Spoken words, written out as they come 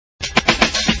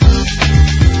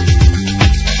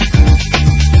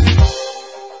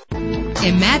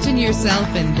Imagine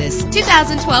yourself in this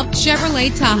 2012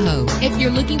 Chevrolet Tahoe. If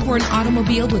you're looking for an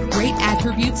automobile with great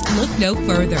attributes, look no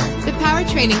further. The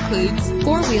powertrain includes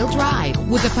four-wheel drive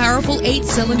with a powerful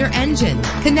 8-cylinder engine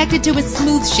connected to a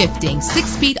smooth shifting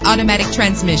 6-speed automatic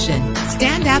transmission.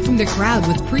 Stand out from the crowd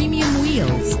with premium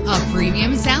wheels. A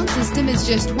premium sound system is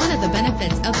just one of the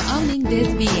benefits of owning this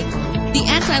vehicle. The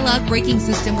anti-lock braking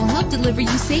system will help deliver you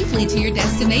safely to your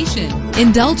destination.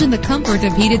 Indulge in the comfort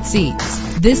of heated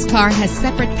seats. This car has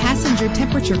separate passenger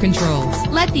temperature controls.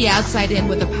 Let the outside in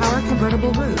with a power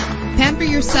convertible roof. Pamper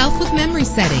yourself with memory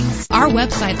settings. Our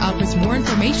website offers more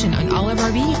information on all of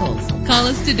our vehicles. Call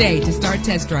us today to start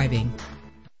test driving.